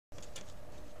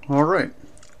Alright,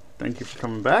 thank you for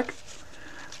coming back.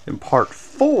 In part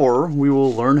 4, we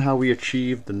will learn how we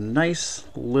achieve the nice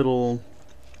little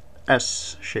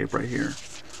S shape right here.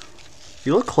 If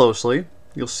you look closely,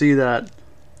 you'll see that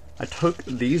I took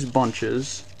these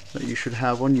bunches that you should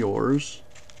have on yours,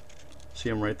 see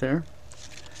them right there,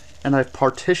 and I've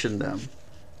partitioned them.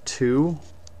 Two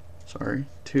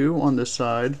on this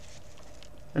side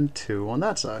and 2 on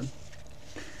that side.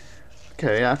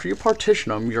 Okay, after you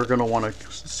partition them, you're going to want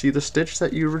to see the stitch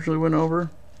that you originally went over.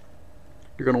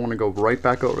 You're going to want to go right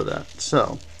back over that.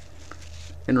 So,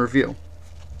 in review,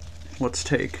 let's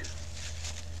take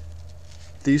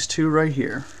these 2 right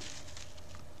here,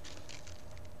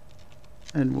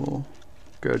 and we'll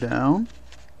go down,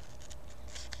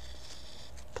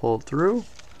 pull it through.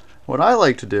 What I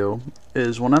like to do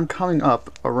is when I'm coming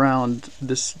up around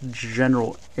this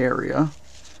general area,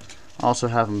 I also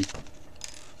have them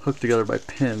hooked together by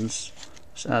pins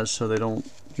so they don't,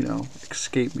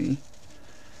 escape me.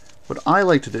 What I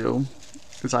like to do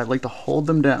is I like to hold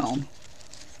them down,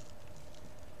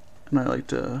 and I like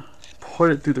to put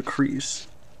it through the crease,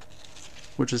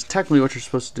 which is technically what you're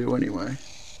supposed to do anyway.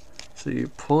 So you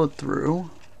pull it through,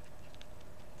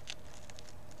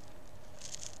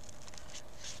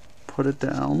 put it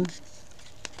down,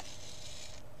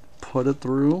 put it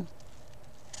through,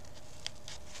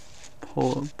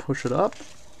 push it up,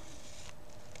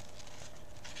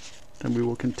 then we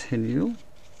will continue.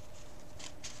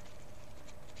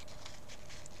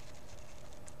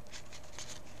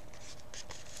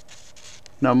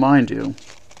 Now mind you,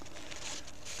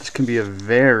 this can be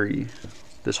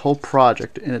this whole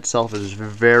project in itself is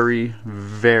very,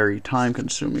 very time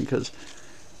consuming, because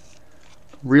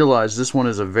realize this one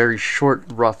is a very short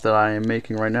ruff that I am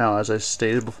making right now. As I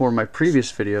stated before in my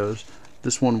previous videos,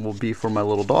 this one will be for my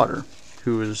little daughter,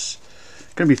 who is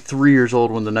going to be 3 years old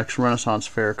when the next Renaissance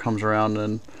fair comes around,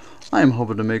 and I am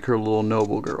hoping to make her a little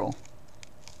noble girl.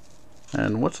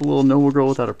 And what's a little noble girl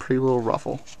without a pretty little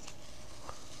ruffle?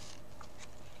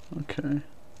 Okay.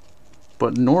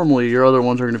 But normally your other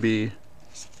ones are going to be,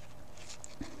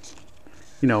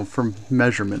 from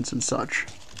measurements and such,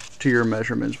 to your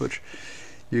measurements, which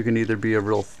you can either be a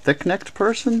real thick-necked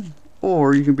person,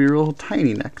 or you can be a real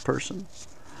tiny-necked person.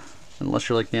 Unless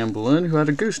you're like Anne Boleyn, who had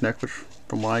a gooseneck, which,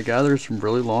 from what I gather, is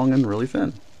really long and really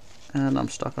thin. And I'm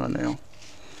stuck on a nail.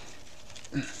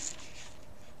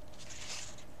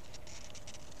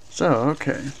 So,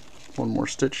 okay. One more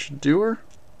stitch should do her.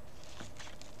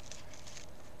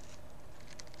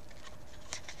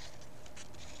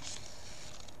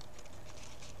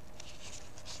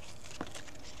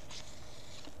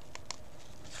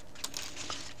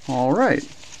 Alright,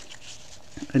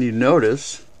 and you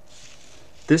notice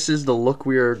this is the look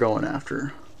we are going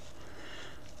after.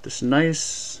 This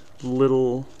nice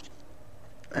little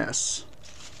S.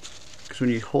 Because when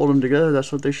you hold them together,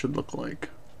 that's what they should look like.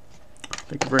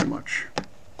 Thank you very much.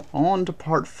 On to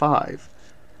part 5,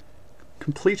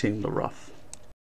 completing the ruff.